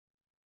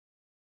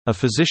A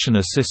physician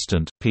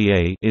assistant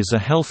 (PA) is a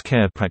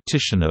healthcare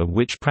practitioner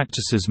which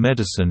practices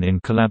medicine in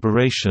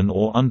collaboration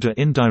or under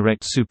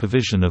indirect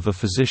supervision of a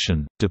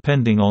physician,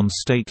 depending on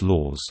state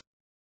laws.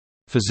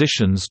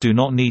 Physicians do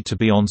not need to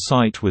be on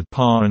site with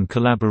PA, and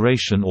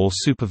collaboration or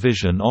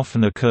supervision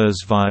often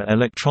occurs via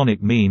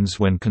electronic means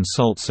when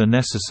consults are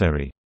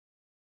necessary.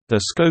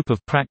 The scope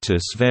of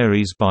practice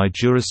varies by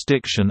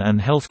jurisdiction and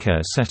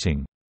healthcare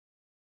setting.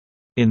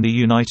 In the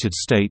United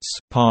States,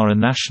 PA are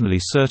nationally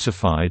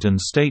certified and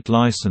state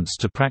licensed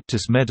to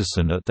practice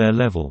medicine at their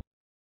level.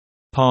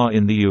 PA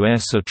in the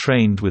U.S. are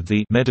trained with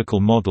the medical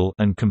model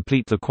and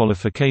complete the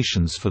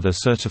qualifications for their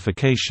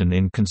certification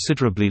in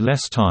considerably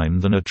less time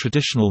than a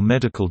traditional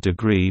medical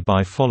degree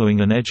by following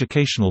an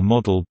educational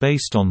model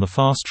based on the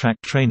fast-track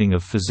training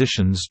of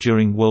physicians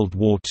during World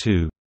War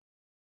II.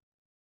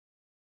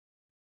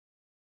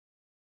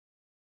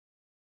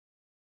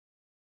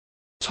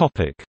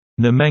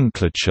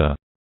 Nomenclature.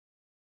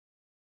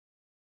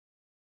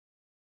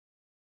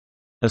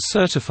 A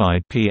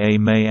certified PA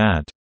may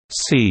add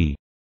C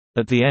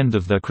at the end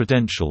of their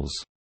credentials.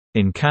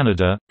 In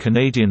Canada,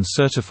 Canadian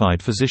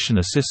Certified Physician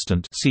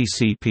Assistant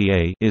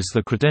 (CCPA) is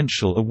the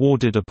credential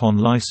awarded upon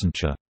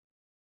licensure.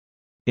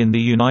 In the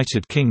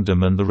United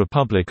Kingdom and the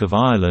Republic of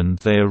Ireland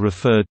they are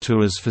referred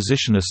to as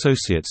physician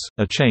associates,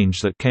 a change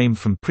that came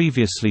from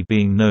previously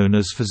being known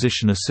as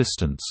physician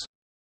assistants.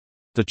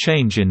 The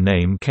change in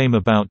name came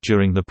about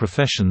during the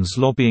profession's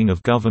lobbying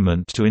of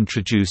government to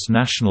introduce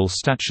national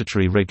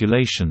statutory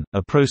regulation,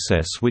 a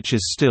process which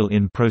is still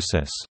in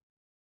process.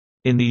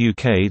 In the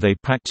UK they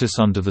practice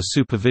under the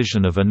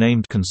supervision of a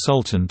named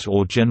consultant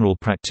or general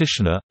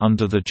practitioner,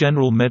 under the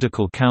General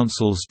Medical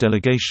Council's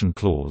delegation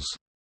clause.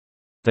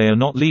 They are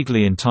not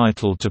legally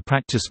entitled to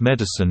practice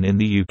medicine in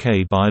the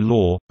UK by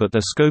law, but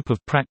their scope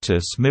of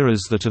practice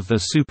mirrors that of their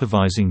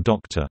supervising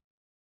doctor.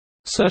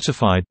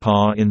 Certified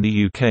PA in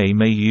the UK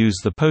may use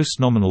the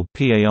post-nominal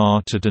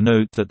PAR to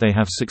denote that they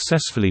have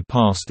successfully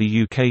passed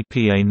the UK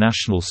PA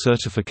National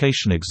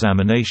Certification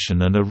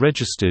Examination and are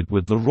registered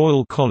with the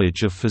Royal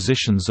College of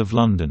Physicians of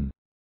London.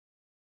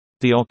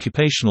 The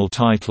occupational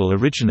title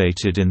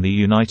originated in the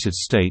United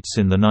States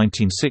in the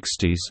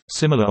 1960s.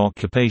 Similar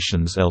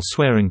occupations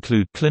elsewhere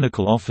include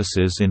clinical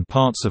officers in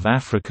parts of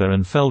Africa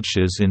and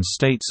feldshers in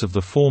states of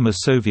the former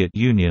Soviet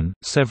Union.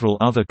 Several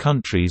other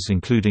countries,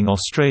 including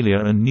Australia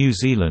and New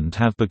Zealand,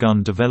 have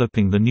begun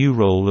developing the new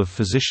role of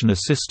physician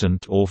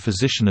assistant or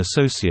physician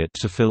associate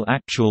to fill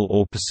actual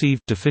or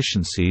perceived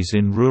deficiencies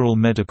in rural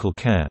medical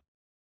care.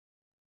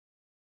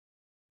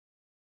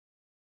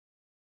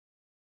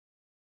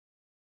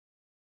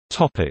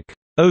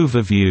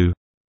 Overview.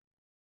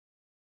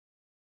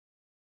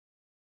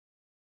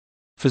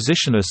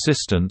 Physician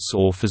assistants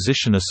or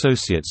physician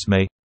associates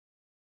may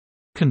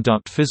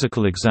conduct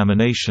physical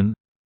examination,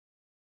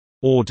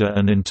 order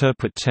and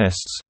interpret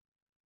tests,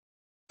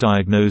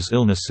 diagnose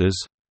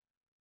illnesses,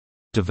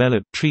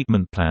 develop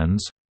treatment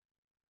plans,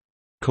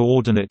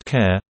 coordinate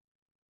care,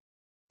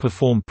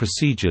 perform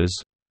procedures,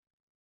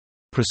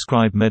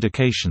 prescribe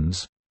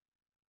medications,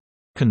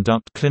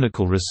 conduct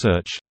clinical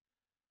research,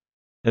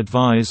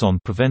 advise on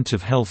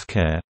preventive health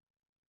care,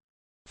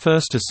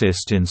 first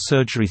assist in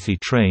surgery,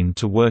 trained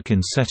to work in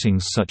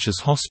settings such as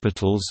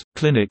hospitals,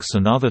 clinics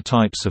and other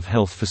types of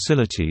health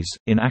facilities,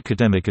 in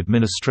academic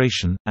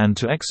administration, and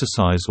to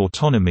exercise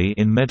autonomy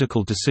in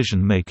medical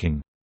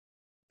decision-making.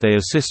 They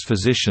assist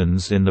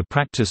physicians in the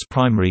practice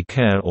primary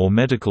care or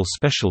medical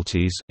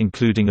specialties,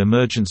 including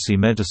emergency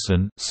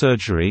medicine,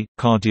 surgery,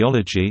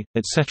 cardiology,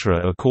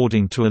 etc.,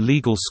 according to a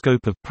legal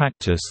scope of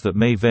practice that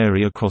may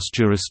vary across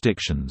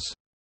jurisdictions.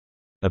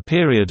 A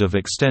period of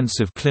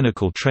extensive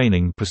clinical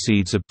training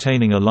precedes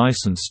obtaining a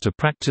license to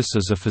practice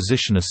as a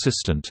physician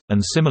assistant,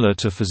 and similar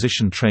to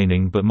physician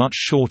training but much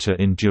shorter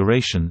in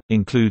duration,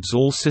 includes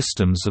all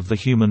systems of the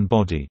human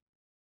body.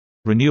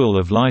 Renewal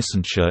of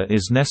licensure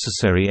is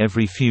necessary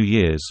every few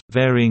years,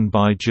 varying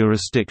by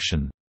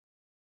jurisdiction.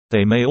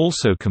 They may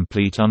also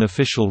complete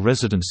unofficial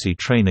residency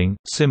training,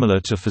 similar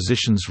to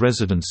physicians'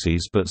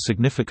 residencies but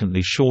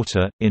significantly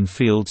shorter, in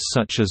fields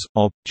such as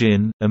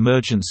OB/GYN,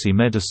 emergency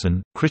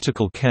medicine,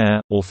 critical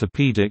care,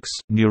 orthopedics,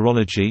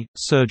 neurology,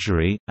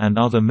 surgery, and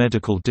other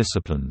medical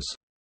disciplines.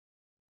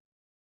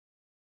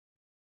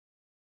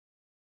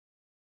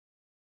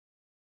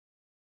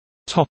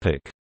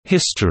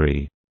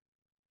 History.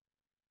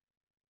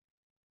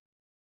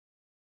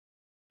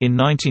 In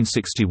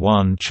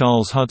 1961,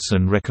 Charles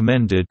Hudson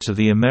recommended to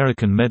the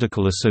American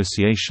Medical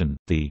Association,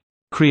 the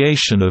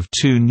creation of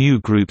two new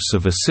groups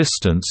of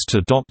assistants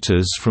to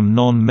doctors from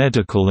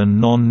non-medical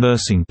and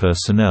non-nursing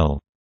personnel.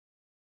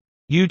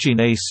 Eugene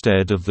A.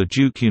 Stead of the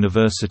Duke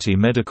University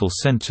Medical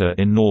Center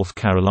in North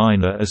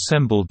Carolina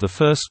assembled the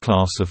first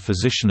class of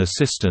physician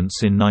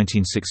assistants in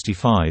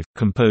 1965,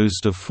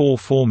 composed of 4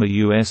 former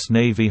U.S.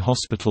 Navy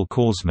hospital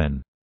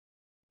corpsmen.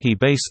 He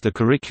based the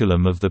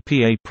curriculum of the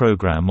PA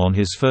program on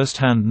his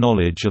first-hand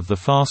knowledge of the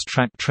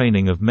fast-track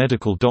training of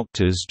medical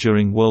doctors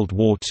during World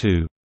War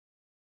II.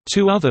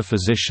 Two other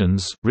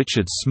physicians,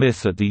 Richard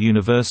Smith at the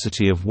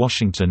University of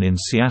Washington in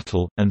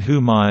Seattle, and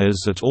Hugh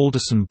Myers at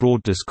Alderson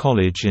Broadus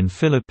College in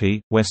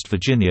Philippi, West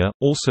Virginia,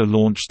 also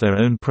launched their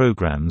own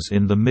programs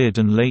in the mid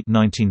and late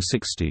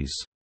 1960s.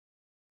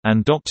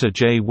 And Dr.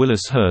 J.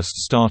 Willis Hurst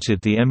started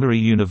the Emory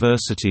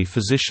University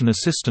Physician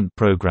Assistant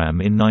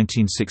Program in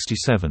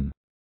 1967.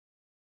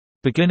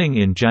 Beginning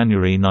in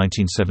January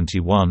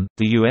 1971,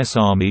 the U.S.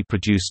 Army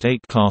produced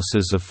 8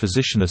 classes of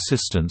physician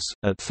assistants,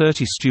 at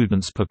 30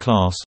 students per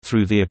class,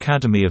 through the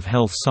Academy of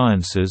Health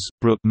Sciences,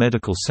 Brooke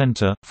Medical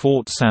Center,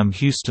 Fort Sam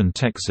Houston,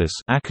 Texas,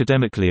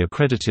 academically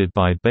accredited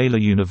by Baylor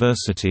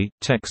University,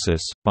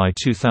 Texas. By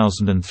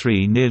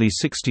 2003, nearly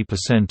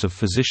 60% of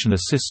physician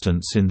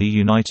assistants in the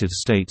United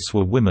States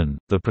were women.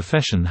 The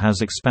profession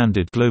has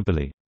expanded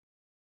globally.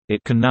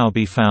 It can now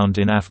be found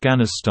in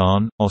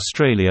Afghanistan,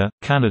 Australia,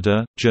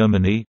 Canada,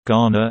 Germany,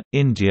 Ghana,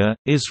 India,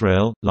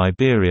 Israel,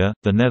 Liberia,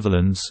 the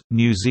Netherlands,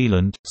 New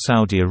Zealand,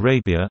 Saudi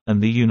Arabia,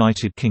 and the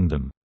United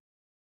Kingdom.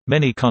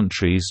 Many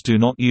countries do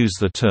not use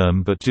the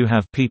term but do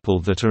have people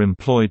that are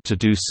employed to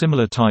do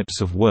similar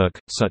types of work,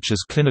 such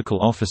as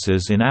clinical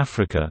officers in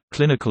Africa,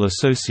 clinical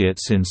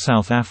associates in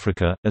South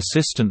Africa,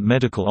 assistant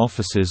medical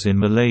officers in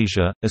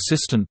Malaysia,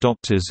 assistant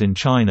doctors in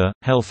China,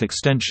 health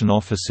extension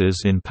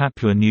officers in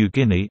Papua New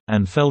Guinea,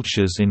 and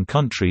feldshaws in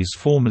countries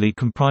formerly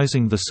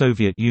comprising the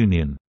Soviet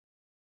Union.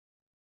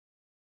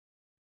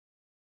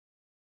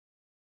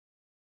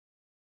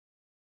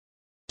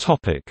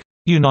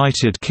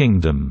 United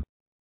Kingdom.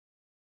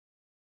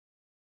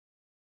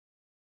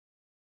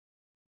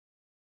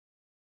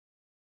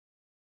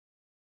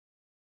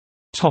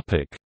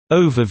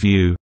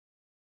 Overview.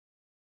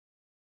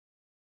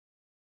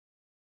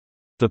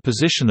 The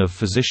position of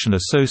physician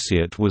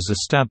associate was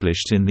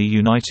established in the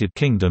United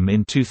Kingdom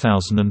in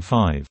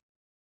 2005.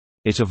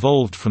 It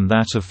evolved from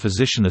that of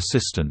physician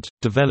assistant,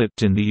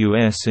 developed in the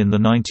US in the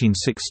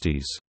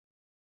 1960s.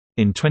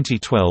 In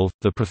 2012,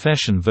 the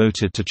profession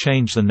voted to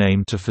change the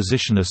name to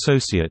physician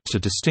associate to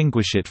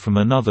distinguish it from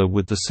another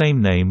with the same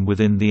name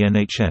within the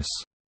NHS.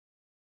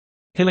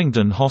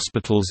 Hillingdon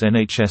Hospital's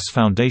NHS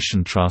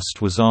Foundation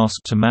Trust was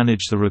asked to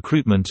manage the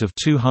recruitment of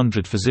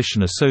 200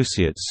 physician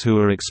associates who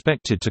are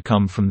expected to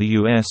come from the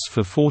US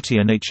for 40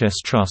 NHS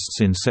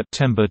trusts in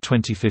September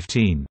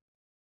 2015.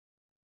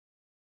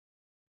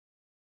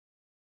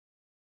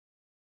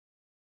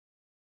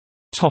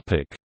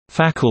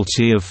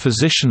 Faculty of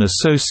Physician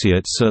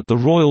Associates at the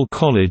Royal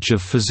College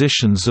of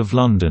Physicians of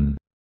London.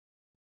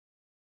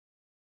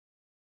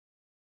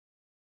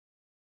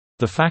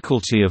 The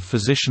Faculty of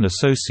Physician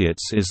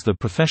Associates is the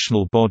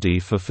professional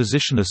body for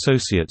physician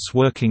associates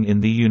working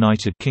in the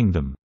United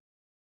Kingdom.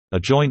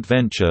 A joint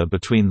venture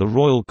between the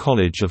Royal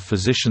College of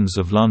Physicians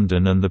of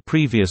London and the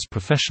previous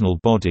professional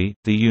body,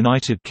 the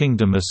United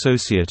Kingdom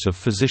Associate of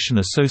Physician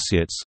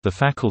Associates, the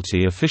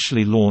faculty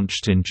officially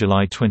launched in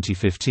July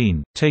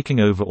 2015, taking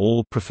over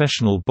all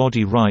professional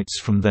body rights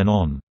from then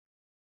on.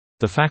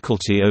 The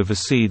faculty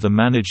oversee the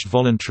managed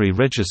voluntary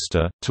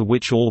register, to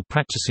which all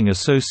practicing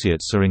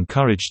associates are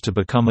encouraged to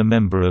become a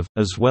member of,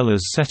 as well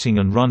as setting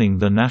and running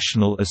the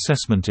National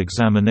Assessment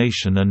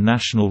Examination and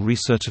National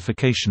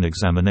Recertification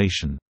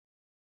Examination.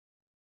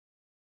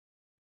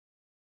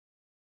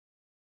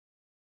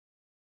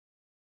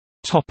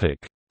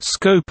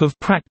 Scope of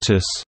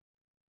practice.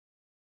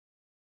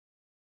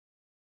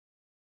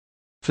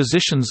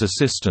 Physician's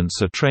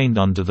assistants are trained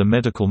under the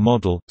medical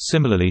model,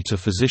 similarly to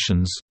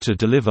physicians, to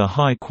deliver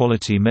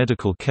high-quality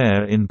medical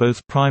care in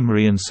both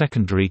primary and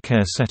secondary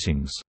care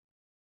settings.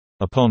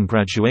 Upon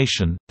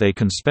graduation, they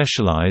can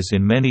specialize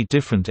in many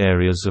different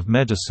areas of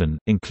medicine,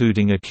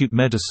 including acute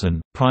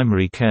medicine,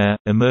 primary care,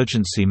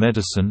 emergency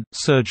medicine,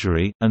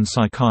 surgery, and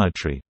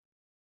psychiatry.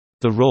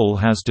 The role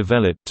has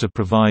developed to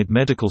provide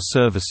medical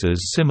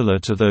services similar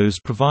to those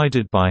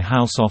provided by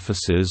house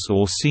officers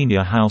or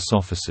senior house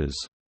officers.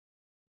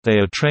 They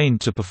are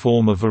trained to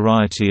perform a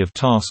variety of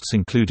tasks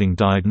including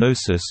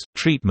diagnosis,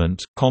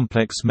 treatment,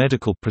 complex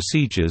medical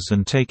procedures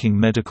and taking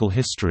medical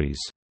histories.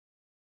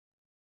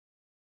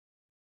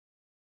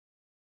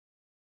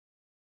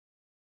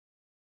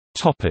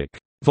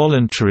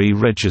 Voluntary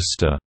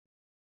register.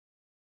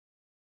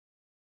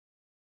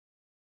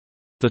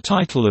 The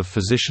title of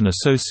physician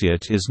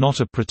associate is not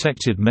a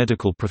protected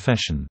medical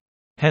profession.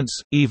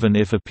 Hence, even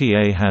if a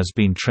PA has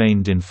been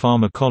trained in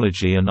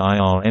pharmacology and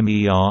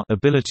IRMER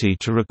ability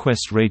to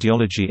request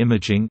radiology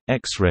imaging,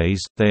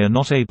 X-rays, they are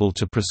not able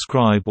to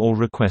prescribe or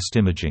request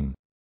imaging.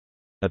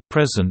 At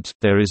present,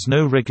 there is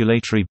no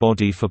regulatory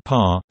body for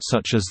PA,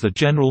 such as the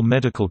General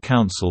Medical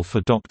Council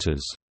for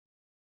doctors.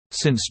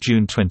 Since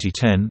June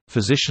 2010,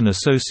 physician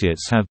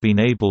associates have been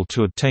able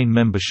to obtain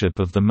membership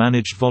of the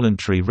Managed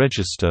Voluntary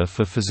Register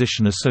for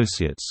Physician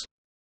Associates.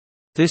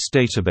 This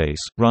database,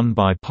 run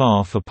by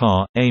PA for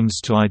PA, aims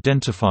to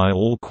identify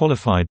all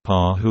qualified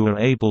PA who are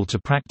able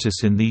to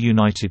practice in the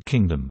United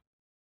Kingdom.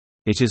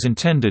 It is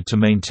intended to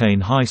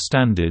maintain high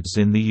standards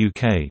in the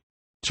UK.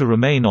 To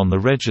remain on the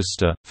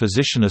register,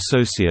 physician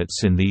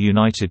associates in the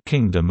United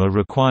Kingdom are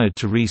required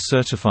to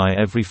re-certify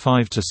every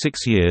 5 to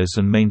 6 years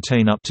and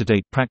maintain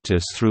up-to-date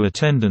practice through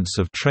attendance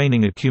of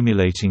training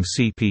accumulating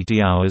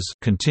CPD hours,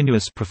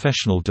 continuous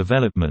professional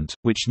development,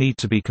 which need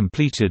to be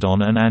completed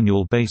on an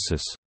annual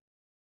basis.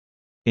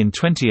 In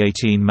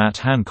 2018, Matt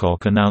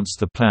Hancock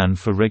announced the plan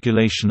for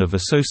regulation of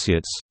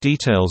associates,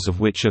 details of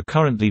which are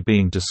currently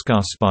being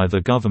discussed by the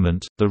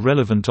government, the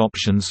relevant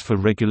options for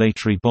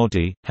regulatory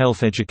body,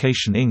 Health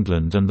Education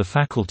England and the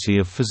Faculty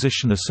of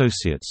Physician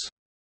Associates.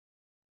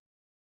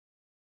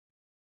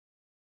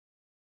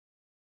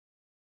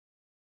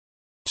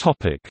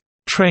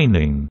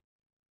 Training.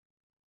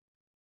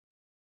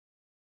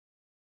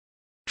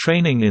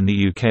 Training in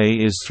the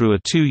UK is through a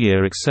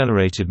 2-year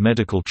Accelerated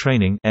Medical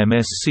Training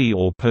 (MSc)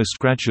 or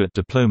Postgraduate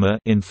Diploma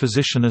in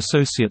Physician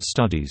Associate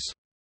Studies.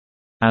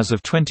 As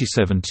of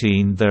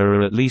 2017, there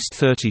are at least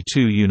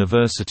 32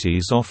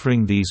 universities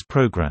offering these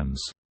programs.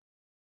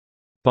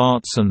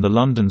 Barts and the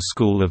London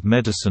School of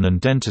Medicine and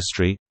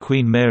Dentistry,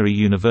 Queen Mary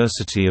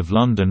University of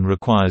London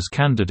requires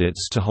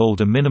candidates to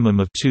hold a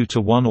minimum of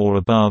 2:1 or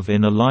above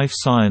in a life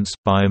science,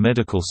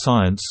 biomedical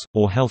science,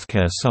 or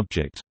healthcare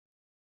subject.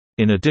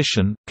 In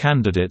addition,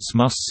 candidates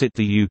must sit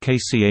the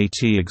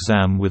UKCAT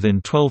exam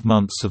within 12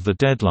 months of the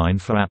deadline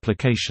for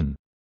application.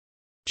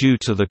 Due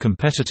to the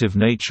competitive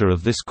nature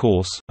of this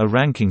course, a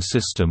ranking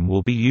system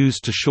will be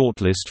used to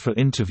shortlist for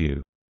interview.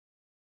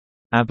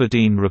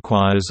 Aberdeen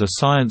requires a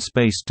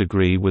science-based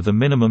degree with a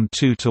minimum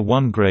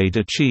 2:1 grade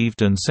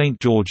achieved, and St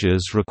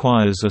George's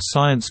requires a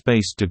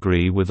science-based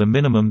degree with a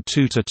minimum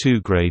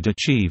 2:2 grade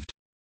achieved.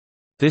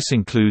 This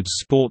includes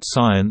sport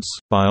science,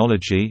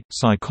 biology,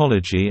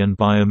 psychology and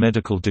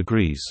biomedical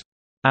degrees.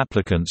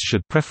 Applicants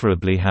should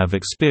preferably have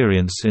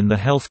experience in the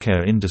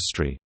healthcare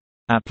industry.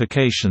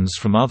 Applications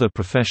from other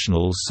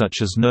professionals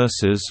such as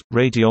nurses,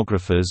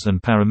 radiographers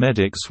and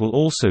paramedics will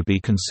also be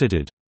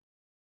considered.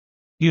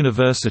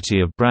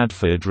 University of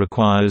Bradford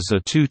requires a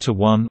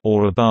 2:1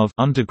 or above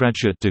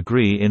undergraduate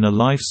degree in a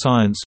life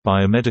science,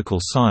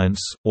 biomedical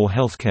science, or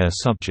healthcare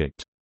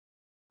subject.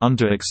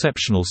 Under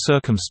exceptional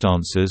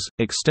circumstances,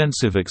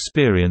 extensive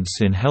experience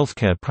in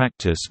healthcare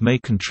practice may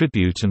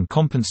contribute and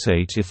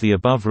compensate if the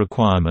above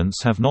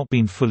requirements have not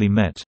been fully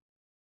met.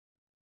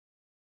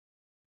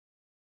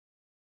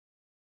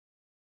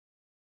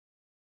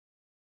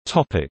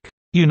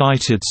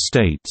 United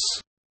States.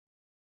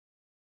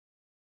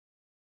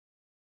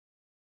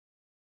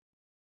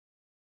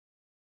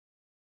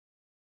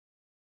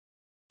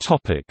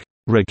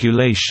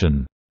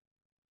 Regulation.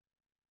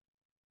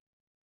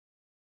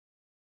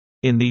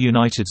 In the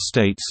United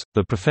States,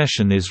 the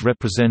profession is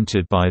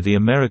represented by the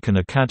American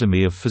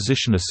Academy of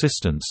Physician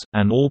Assistants,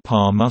 and all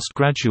PA must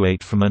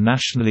graduate from a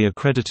nationally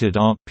accredited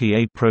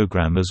ARC-PA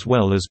program as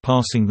well as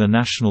passing the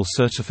National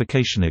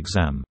Certification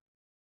Exam.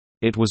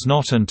 It was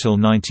not until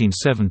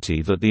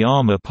 1970 that the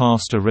AMA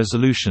passed a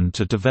resolution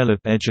to develop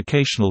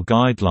educational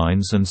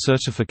guidelines and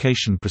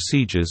certification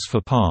procedures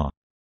for PA.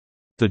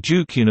 The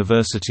Duke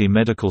University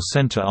Medical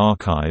Center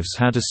Archives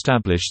had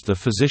established the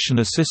Physician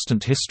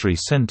Assistant History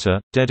Center,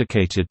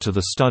 dedicated to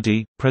the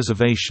study,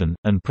 preservation,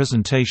 and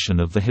presentation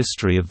of the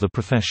history of the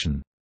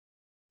profession.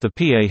 The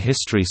PA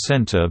History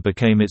Center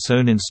became its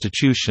own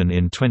institution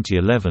in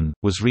 2011,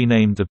 was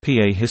renamed the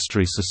PA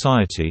History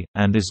Society,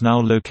 and is now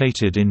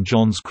located in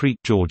Johns Creek,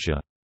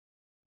 Georgia.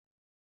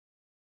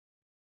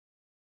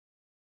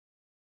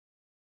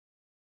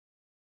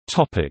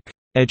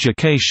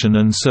 Education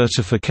and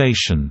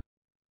certification.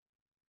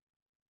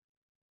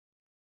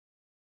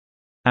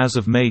 As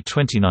of May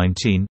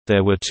 2019,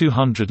 there were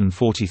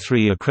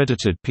 243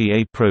 accredited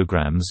PA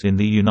programs in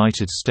the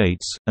United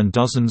States, and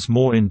dozens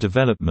more in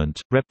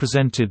development,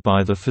 represented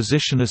by the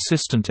Physician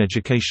Assistant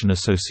Education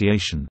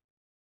Association.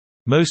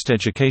 Most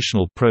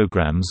educational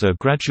programs are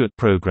graduate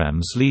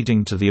programs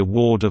leading to the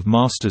award of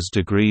master's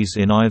degrees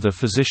in either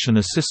physician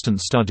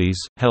assistant studies,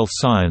 health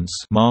science,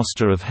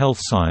 Master of Health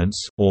Science,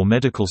 or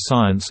medical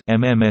science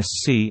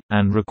 (MMSc),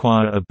 and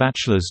require a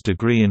bachelor's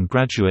degree in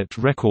graduate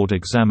record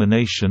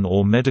examination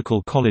or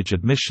medical college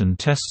admission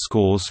test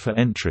scores for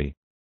entry.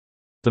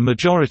 The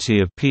majority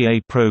of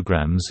PA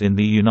programs in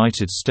the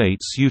United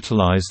States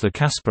utilize the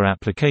CASPER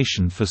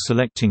application for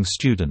selecting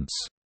students.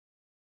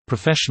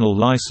 Professional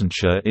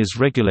licensure is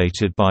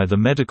regulated by the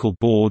medical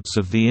boards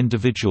of the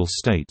individual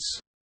states.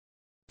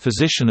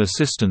 Physician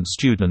assistant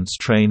students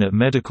train at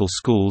medical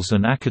schools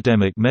and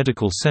academic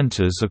medical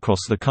centers across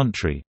the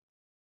country.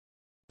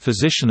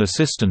 Physician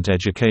assistant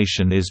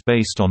education is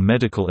based on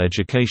medical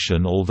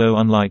education, although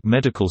unlike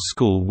medical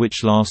school,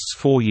 which lasts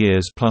 4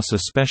 years plus a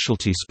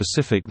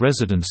specialty-specific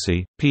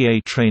residency, PA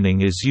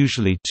training is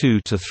usually 2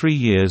 to 3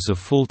 years of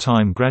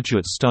full-time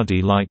graduate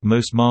study like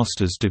most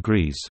master's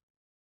degrees.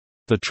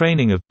 The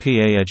training of PA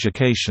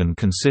education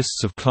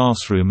consists of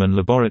classroom and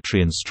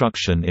laboratory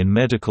instruction in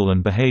medical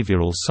and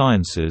behavioral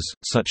sciences,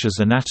 such as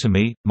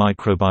anatomy,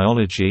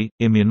 microbiology,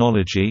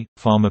 immunology,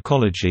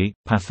 pharmacology,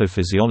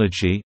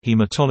 pathophysiology,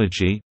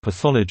 hematology,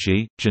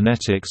 pathology,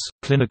 genetics,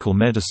 clinical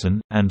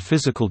medicine, and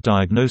physical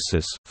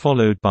diagnosis,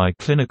 followed by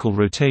clinical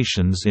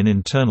rotations in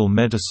internal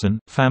medicine,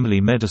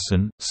 family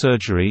medicine,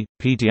 surgery,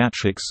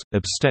 pediatrics,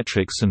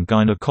 obstetrics and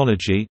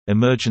gynecology,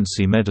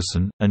 emergency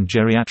medicine, and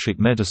geriatric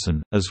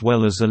medicine, as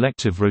well as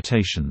elective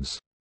rotations.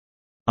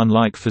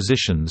 Unlike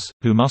physicians,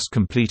 who must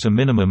complete a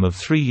minimum of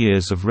 3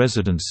 years of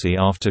residency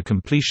after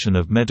completion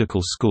of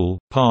medical school,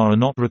 PA are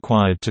not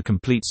required to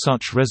complete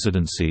such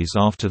residencies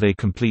after they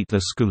complete their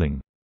schooling.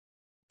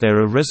 There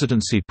are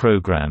residency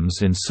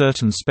programs in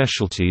certain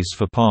specialties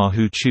for PA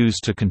who choose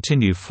to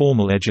continue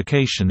formal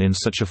education in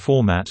such a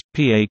format.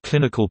 PA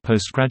clinical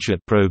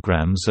postgraduate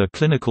programs are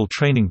clinical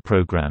training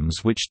programs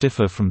which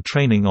differ from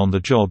training on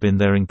the job in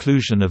their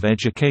inclusion of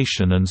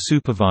education and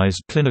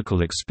supervised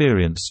clinical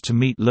experience to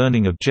meet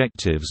learning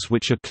objectives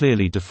which are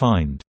clearly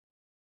defined.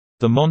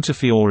 The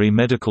Montefiore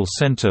Medical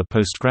Center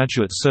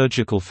Postgraduate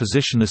Surgical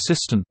Physician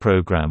Assistant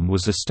Program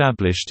was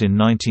established in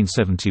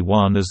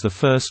 1971 as the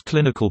first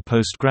clinical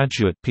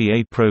postgraduate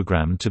PA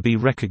program to be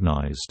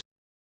recognized.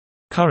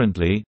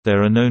 Currently,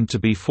 there are known to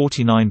be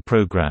 49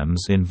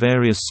 programs in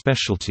various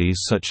specialties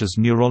such as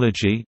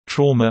neurology,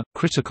 trauma,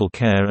 critical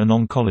care and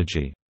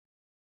oncology.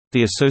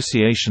 The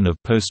Association of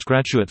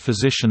Postgraduate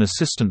Physician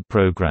Assistant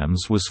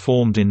Programs was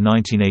formed in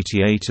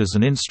 1988 as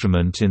an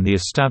instrument in the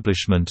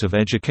establishment of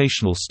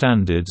educational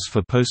standards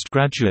for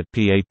postgraduate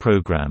PA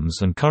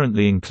programs and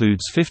currently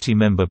includes 50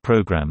 member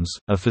programs.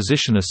 A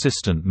physician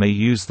assistant may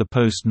use the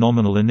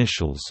post-nominal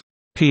initials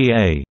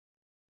PA,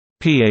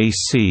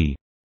 PAC,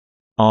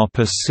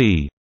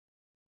 RPAC,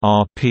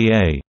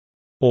 RPA,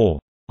 or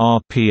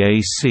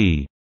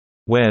RPAC,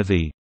 where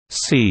the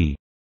C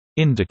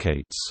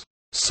indicates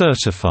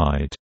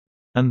certified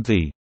and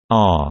the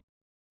R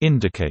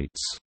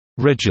indicates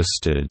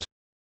registered.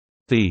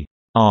 The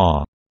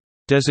R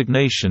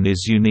designation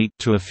is unique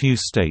to a few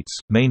states,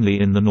 mainly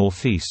in the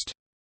Northeast.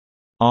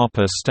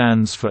 ARPA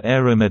stands for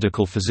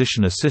Aeromedical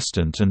Physician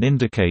Assistant and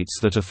indicates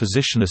that a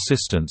physician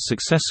assistant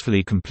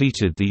successfully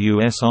completed the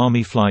U.S.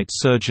 Army Flight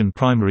Surgeon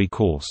primary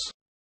course.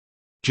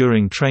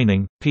 During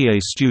training, PA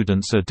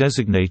students are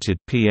designated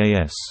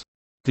PAS.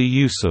 The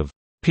use of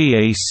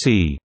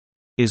PAC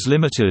is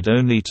limited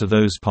only to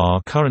those PA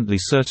currently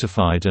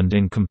certified and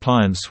in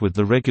compliance with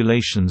the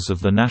regulations of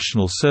the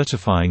National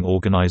Certifying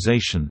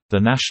Organization, the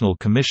National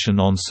Commission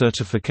on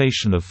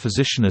Certification of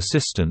Physician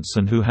Assistants,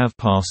 and who have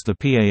passed the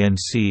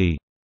PANCE.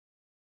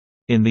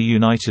 In the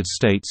United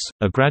States,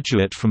 a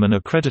graduate from an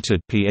accredited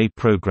PA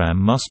program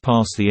must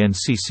pass the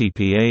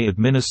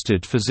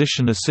NCCPA-administered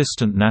Physician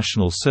Assistant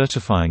National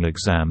Certifying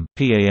Exam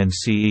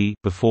 (PANCE)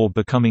 before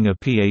becoming a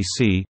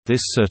PAC.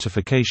 This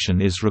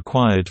certification is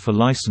required for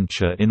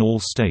licensure in all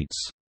states.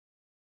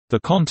 The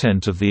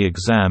content of the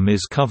exam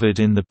is covered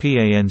in the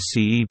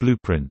PANCE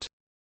blueprint.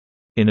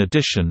 In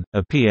addition,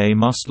 a PA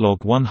must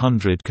log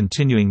 100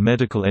 continuing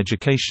medical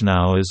education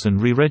hours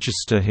and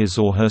re-register his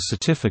or her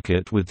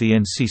certificate with the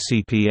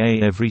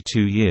NCCPA every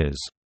 2 years.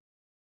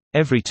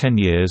 Every 10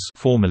 years,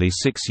 formerly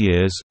 6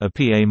 years, a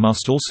PA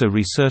must also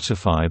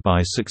recertify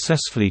by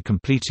successfully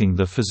completing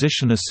the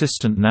Physician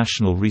Assistant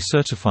National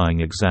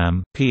Recertifying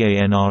Exam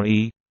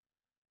 (PANRE).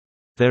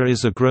 There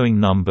is a growing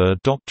number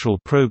of doctoral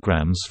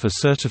programs for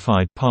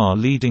certified PA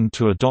leading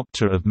to a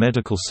Doctor of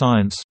Medical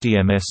Science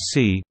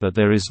 (DMSc), but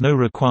there is no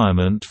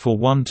requirement for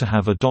one to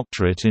have a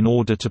doctorate in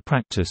order to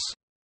practice.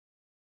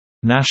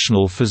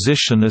 National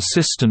Physician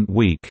Assistant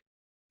Week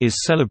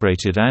is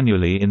celebrated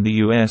annually in the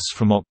U.S.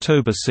 from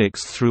October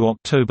 6 through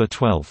October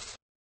 12.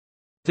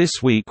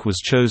 This week was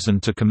chosen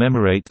to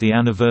commemorate the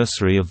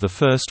anniversary of the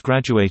first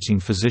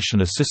graduating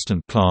physician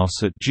assistant class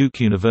at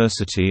Duke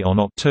University on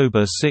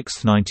October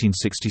 6,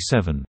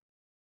 1967.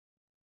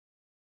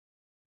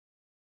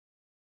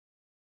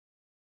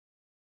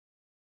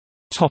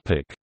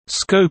 Topic: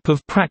 Scope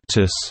of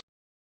practice.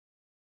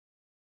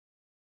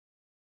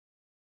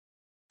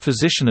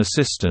 Physician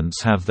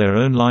assistants have their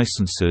own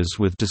licenses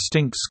with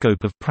distinct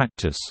scope of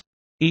practice.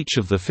 Each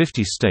of the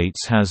 50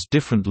 states has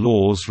different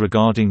laws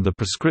regarding the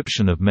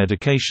prescription of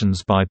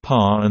medications by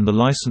PA and the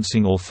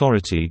licensing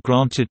authority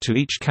granted to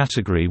each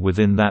category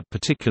within that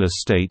particular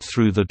state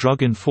through the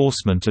Drug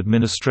Enforcement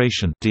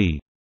Administration (D).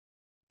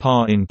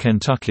 PA in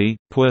Kentucky,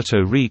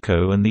 Puerto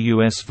Rico and the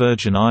U.S.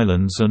 Virgin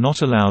Islands are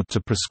not allowed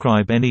to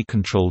prescribe any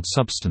controlled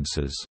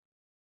substances.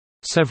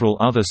 Several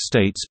other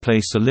states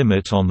place a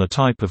limit on the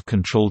type of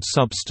controlled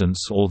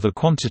substance or the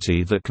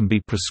quantity that can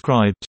be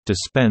prescribed,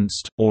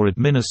 dispensed, or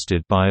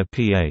administered by a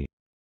PA.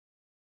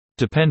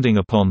 Depending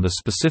upon the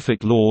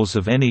specific laws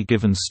of any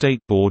given state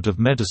board of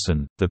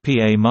medicine, the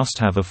PA must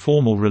have a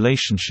formal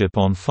relationship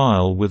on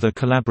file with a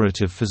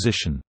collaborative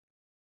physician.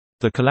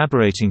 The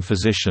collaborating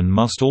physician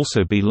must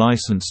also be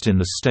licensed in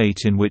the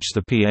state in which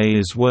the PA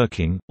is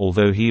working,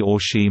 although he or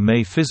she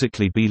may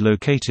physically be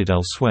located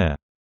elsewhere.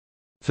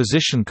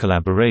 Physician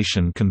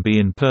collaboration can be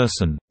in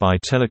person, by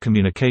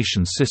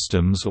telecommunication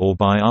systems or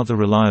by other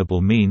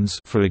reliable means,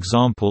 for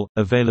example,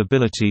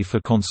 availability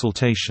for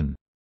consultation.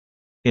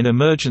 In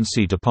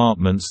emergency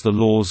departments, the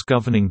laws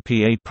governing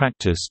PA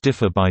practice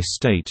differ by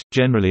state,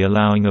 generally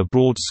allowing a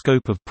broad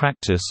scope of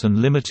practice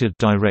and limited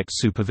direct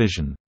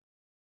supervision.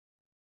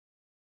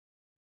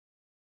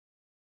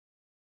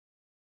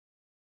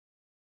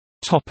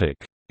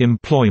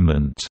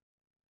 Employment.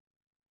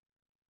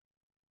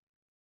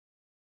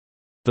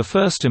 The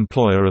first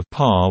employer of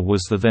PA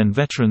was the then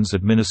Veterans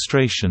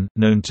Administration,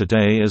 known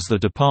today as the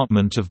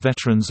Department of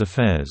Veterans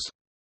Affairs.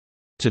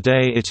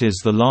 Today it is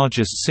the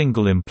largest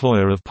single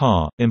employer of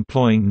PA,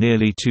 employing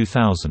nearly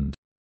 2,000.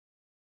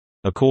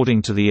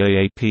 According to the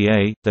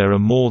AAPA, there are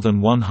more than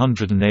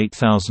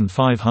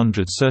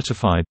 108,500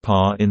 certified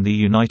PA in the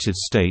United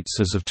States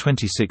as of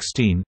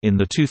 2016. In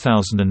the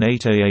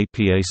 2008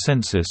 AAPA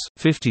census,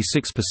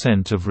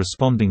 56% of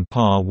responding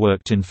PA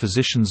worked in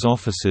physicians'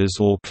 offices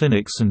or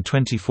clinics and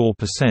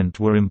 24%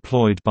 were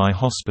employed by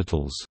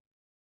hospitals.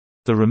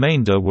 The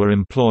remainder were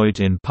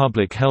employed in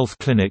public health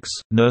clinics,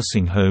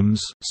 nursing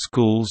homes,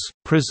 schools,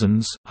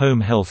 prisons,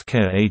 home health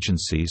care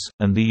agencies,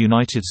 and the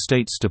United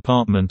States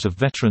Department of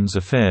Veterans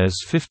Affairs.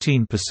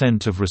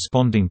 15% of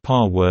responding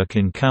PA work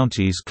in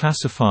counties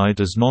classified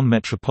as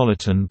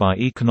non-metropolitan by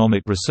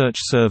Economic Research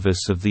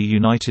Service of the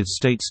United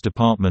States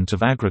Department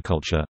of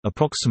Agriculture.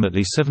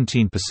 Approximately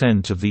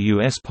 17% of the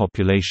U.S.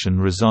 population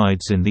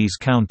resides in these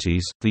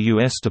counties. The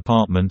U.S.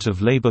 Department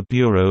of Labor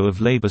Bureau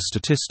of Labor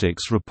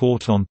Statistics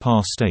report on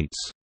PA states.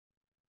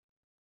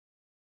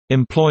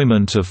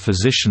 Employment of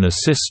physician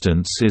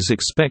assistants is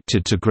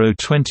expected to grow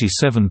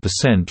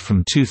 27%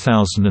 from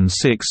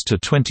 2006 to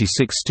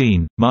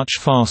 2016, much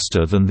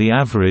faster than the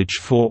average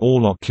for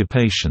all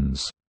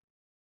occupations.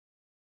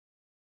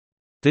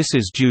 This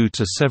is due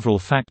to several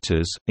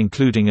factors,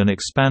 including an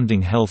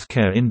expanding health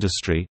care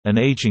industry, an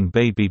aging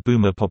baby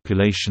boomer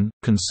population,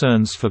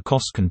 concerns for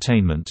cost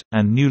containment,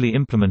 and newly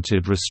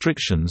implemented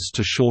restrictions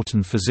to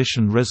shorten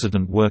physician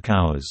resident work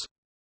hours.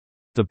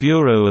 The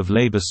Bureau of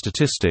Labor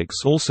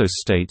Statistics also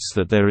states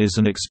that there is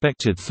an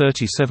expected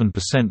 37%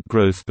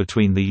 growth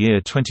between the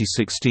year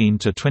 2016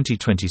 to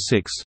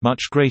 2026,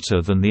 much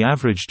greater than the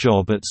average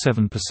job at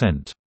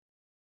 7%.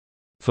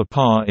 For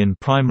PA in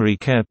primary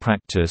care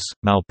practice,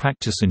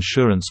 malpractice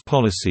insurance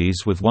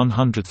policies with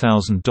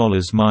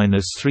 $100,000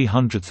 minus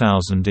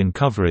 $300,000 in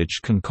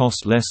coverage can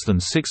cost less than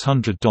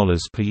 $600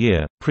 per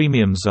year.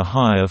 Premiums are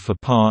higher for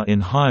PA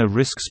in higher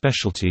risk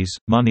specialties.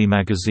 Money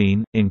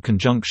magazine, in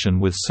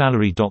conjunction with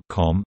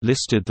Salary.com,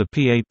 listed the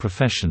PA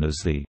profession as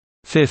the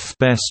fifth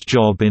best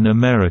job in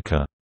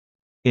America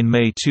in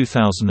May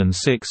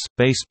 2006,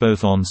 based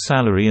both on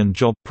salary and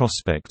job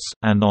prospects,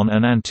 and on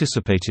an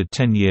anticipated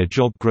 10-year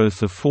job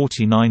growth of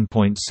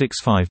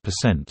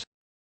 49.65%.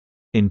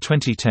 In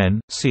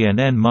 2010,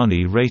 CNN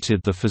Money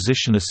rated the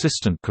physician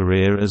assistant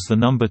career as the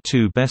number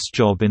 2 best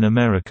job in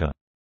America.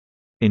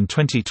 In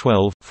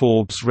 2012,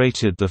 Forbes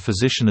rated the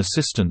physician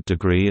assistant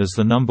degree as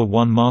the number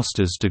 1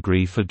 master's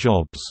degree for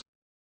jobs.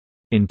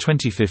 In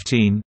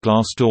 2015,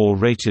 Glassdoor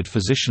rated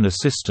physician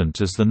assistant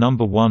as the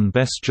number 1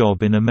 best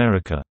job in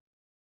America.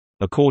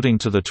 According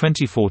to the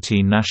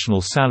 2014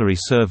 National Salary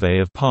Survey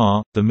of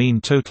PA, the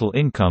mean total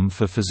income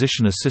for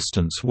physician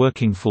assistants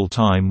working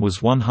full-time was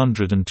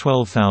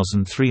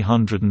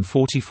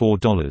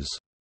 $112,344.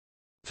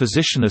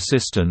 Physician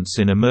assistants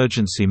in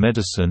emergency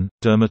medicine,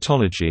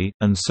 dermatology,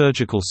 and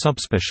surgical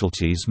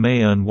subspecialties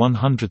may earn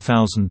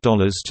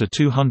 $100,000 to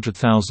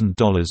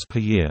 $200,000 per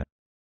year.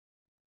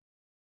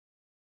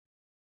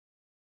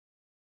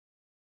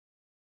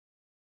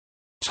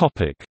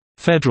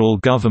 Federal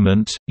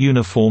government,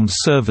 uniformed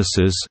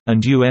services,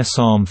 and U.S.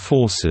 Armed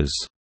Forces.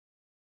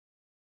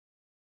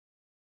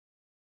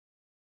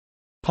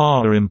 PA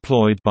are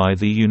employed by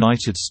the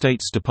United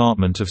States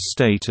Department of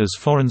State as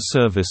Foreign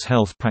Service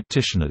health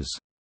practitioners.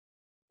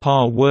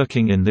 PA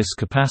working in this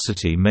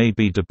capacity may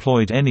be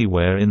deployed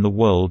anywhere in the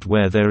world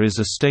where there is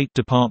a State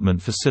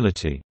Department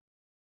facility.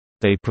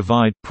 They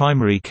provide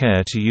primary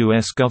care to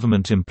U.S.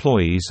 government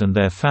employees and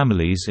their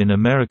families in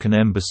American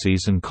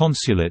embassies and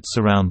consulates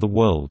around the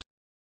world.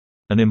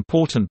 An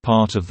important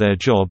part of their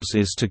jobs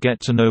is to get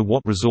to know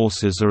what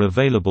resources are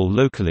available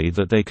locally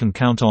that they can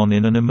count on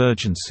in an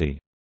emergency.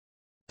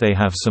 They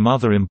have some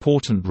other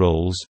important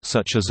roles,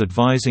 such as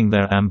advising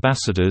their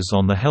ambassadors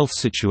on the health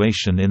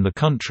situation in the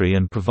country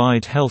and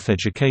provide health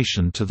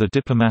education to the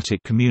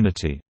diplomatic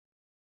community.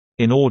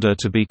 In order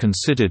to be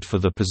considered for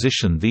the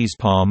position, these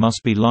PA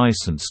must be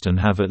licensed and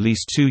have at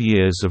least 2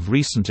 years of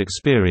recent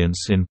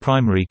experience in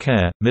primary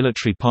care.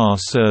 Military PA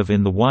serve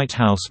in the White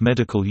House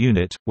Medical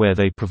Unit, where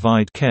they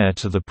provide care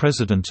to the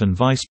President and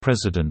Vice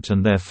President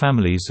and their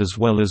families as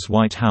well as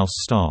White House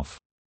staff.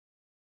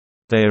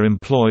 They are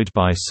employed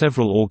by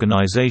several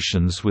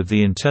organizations with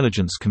the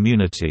intelligence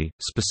community,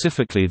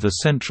 specifically the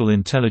Central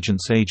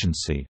Intelligence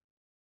Agency.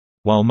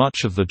 While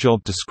much of the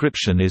job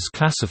description is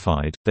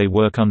classified, they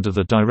work under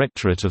the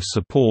Directorate of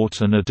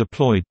Support and are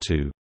deployed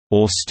to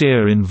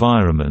austere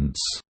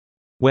environments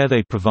where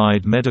they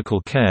provide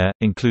medical care,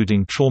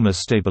 including trauma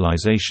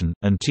stabilization,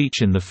 and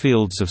teach in the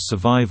fields of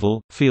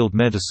survival, field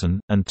medicine,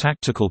 and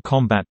tactical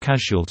combat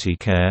casualty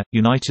care.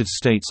 United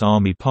States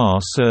Army PAR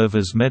serve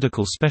as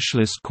medical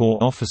specialist corps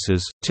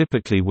officers,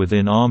 typically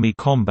within Army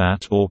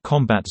combat or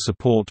combat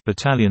support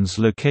battalions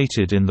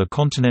located in the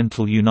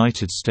continental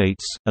United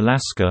States,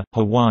 Alaska,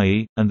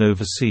 Hawaii, and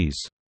overseas.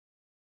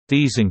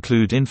 These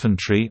include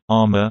infantry,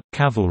 armor,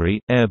 cavalry,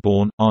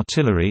 airborne,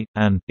 artillery,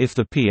 and, if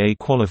the PA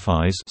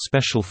qualifies,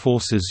 special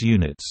forces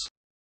units.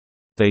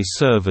 They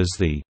serve as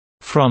the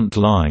front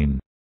line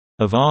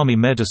of Army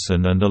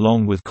medicine and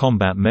along with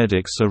combat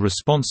medics are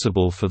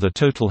responsible for the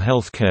total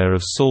health care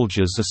of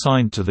soldiers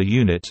assigned to the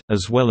unit,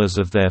 as well as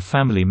of their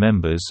family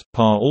members.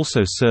 PAR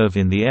also serve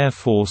in the Air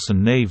Force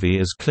and Navy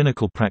as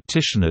clinical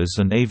practitioners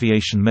and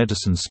aviation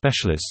medicine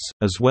specialists,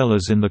 as well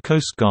as in the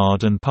Coast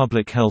Guard and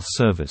Public Health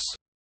Service.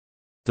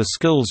 The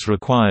skills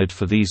required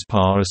for these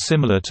PAR are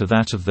similar to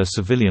that of their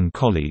civilian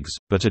colleagues,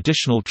 but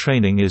additional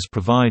training is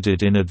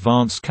provided in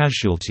advanced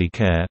casualty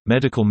care,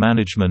 medical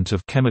management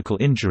of chemical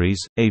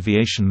injuries,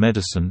 aviation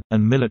medicine,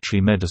 and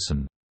military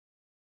medicine.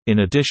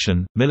 In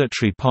addition,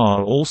 military PAR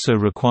are also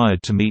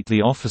required to meet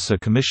the officer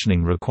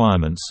commissioning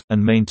requirements,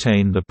 and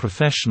maintain the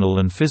professional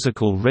and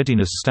physical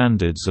readiness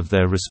standards of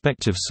their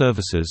respective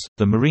services.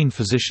 The Marine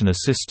Physician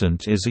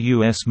Assistant is a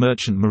U.S.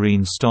 Merchant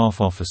Marine Staff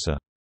Officer.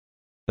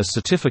 A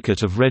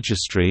certificate of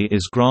registry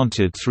is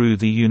granted through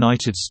the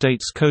United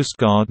States Coast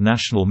Guard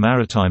National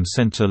Maritime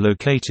Center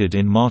located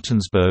in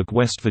Martinsburg,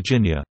 West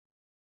Virginia.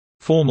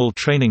 Formal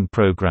training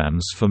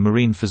programs for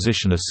marine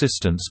physician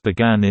assistants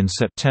began in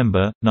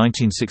September,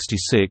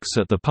 1966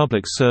 at the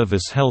Public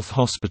Service Health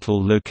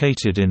Hospital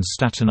located in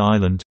Staten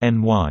Island,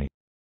 NY.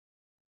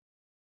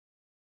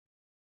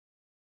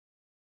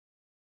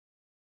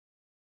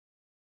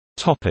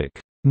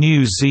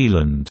 New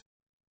Zealand.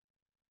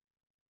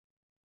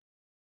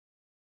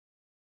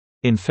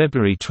 In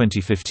February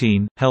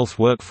 2015, Health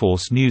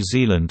Workforce New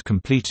Zealand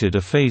completed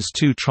a Phase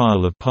 2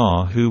 trial of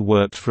PAR who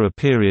worked for a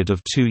period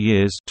of 2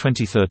 years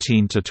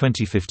 2013 to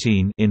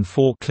 2015 in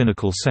 4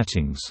 clinical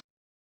settings.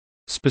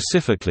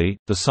 Specifically,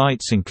 the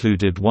sites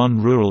included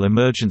 1 rural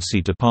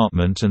emergency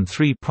department and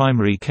 3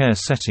 primary care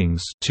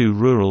settings, 2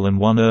 rural and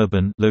 1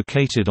 urban,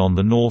 located on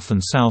the North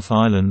and South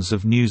Islands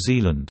of New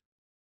Zealand.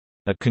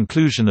 At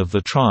conclusion of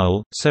the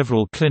trial,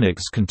 several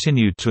clinics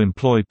continued to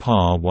employ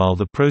PAR while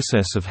the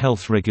process of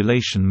health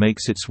regulation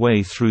makes its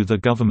way through the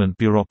government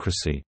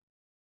bureaucracy.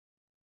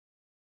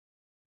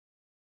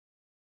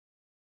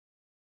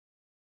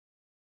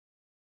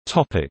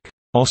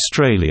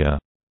 Australia.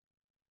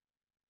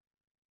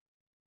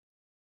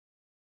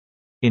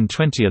 In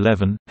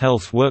 2011,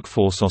 Health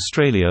Workforce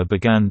Australia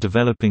began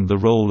developing the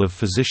role of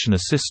physician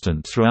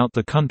assistant throughout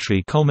the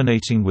country,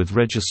 culminating with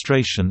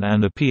registration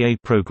and a PA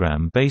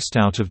program based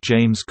out of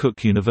James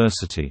Cook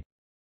University.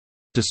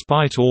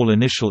 Despite all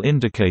initial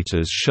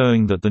indicators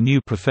showing that the new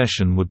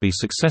profession would be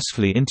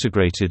successfully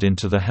integrated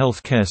into the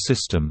health care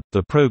system,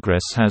 the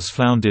progress has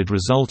floundered,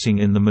 resulting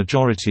in the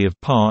majority of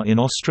PAR in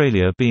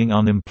Australia being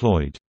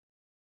unemployed.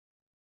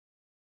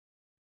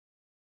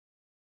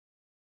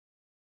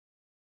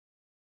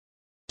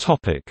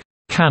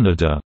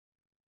 Canada.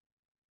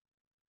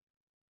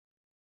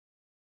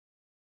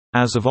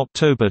 As of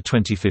October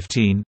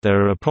 2015,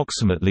 there are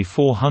approximately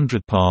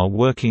 400 PAR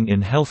working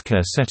in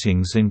healthcare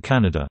settings in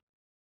Canada.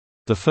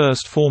 The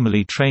first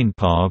formally trained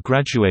PAR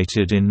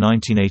graduated in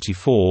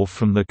 1984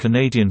 from the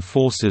Canadian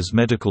Forces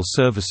Medical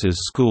Services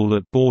School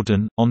at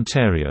Borden,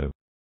 Ontario.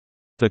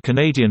 The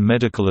Canadian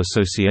Medical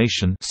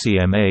Association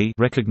 (CMA)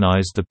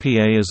 recognized the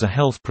PA as a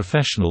health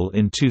professional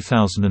in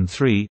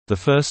 2003. The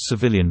first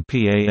civilian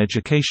PA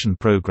education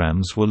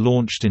programs were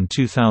launched in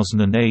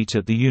 2008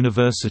 at the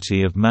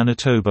University of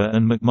Manitoba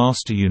and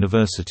McMaster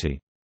University.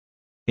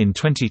 In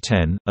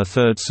 2010, a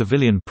third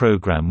civilian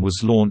program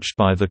was launched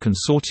by the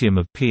Consortium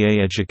of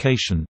PA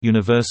Education,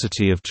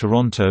 University of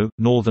Toronto,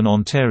 Northern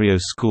Ontario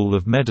School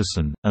of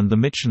Medicine, and the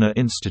Michener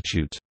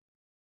Institute.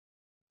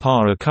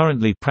 PAR are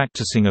currently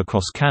practicing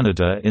across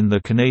Canada in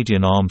the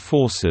Canadian Armed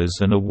Forces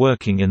and are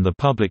working in the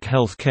public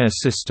health care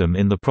system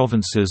in the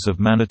provinces of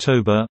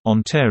Manitoba,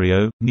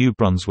 Ontario, New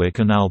Brunswick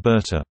and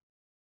Alberta.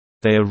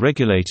 They are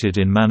regulated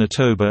in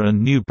Manitoba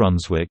and New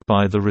Brunswick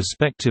by the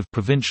respective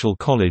Provincial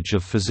College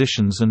of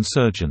Physicians and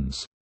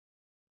Surgeons.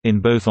 In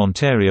both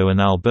Ontario and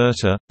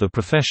Alberta, the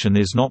profession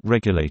is not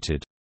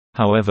regulated.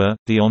 However,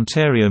 the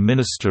Ontario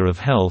Minister of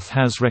Health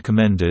has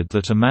recommended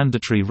that a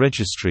mandatory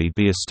registry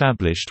be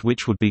established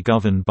which would be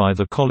governed by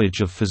the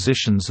College of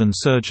Physicians and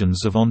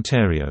Surgeons of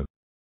Ontario.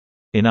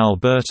 In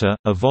Alberta,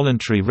 a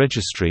voluntary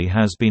registry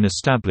has been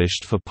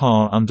established for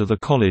PAR under the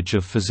College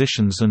of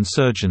Physicians and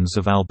Surgeons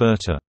of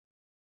Alberta.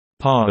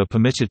 PAR are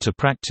permitted to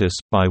practice,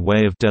 by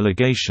way of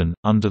delegation,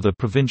 under the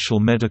Provincial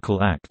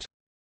Medical Act.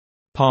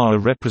 PAR are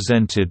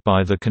represented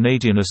by the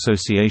Canadian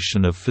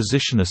Association of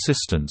Physician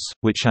Assistants,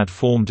 which had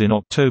formed in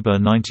October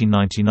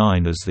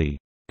 1999 as the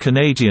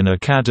Canadian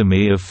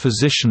Academy of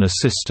Physician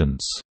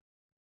Assistants.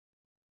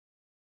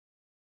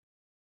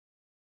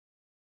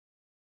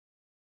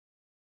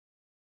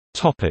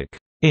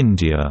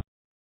 India.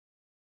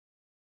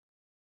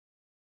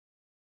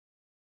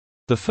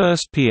 The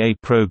first PA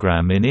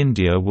program in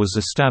India was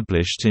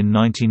established in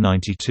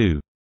 1992.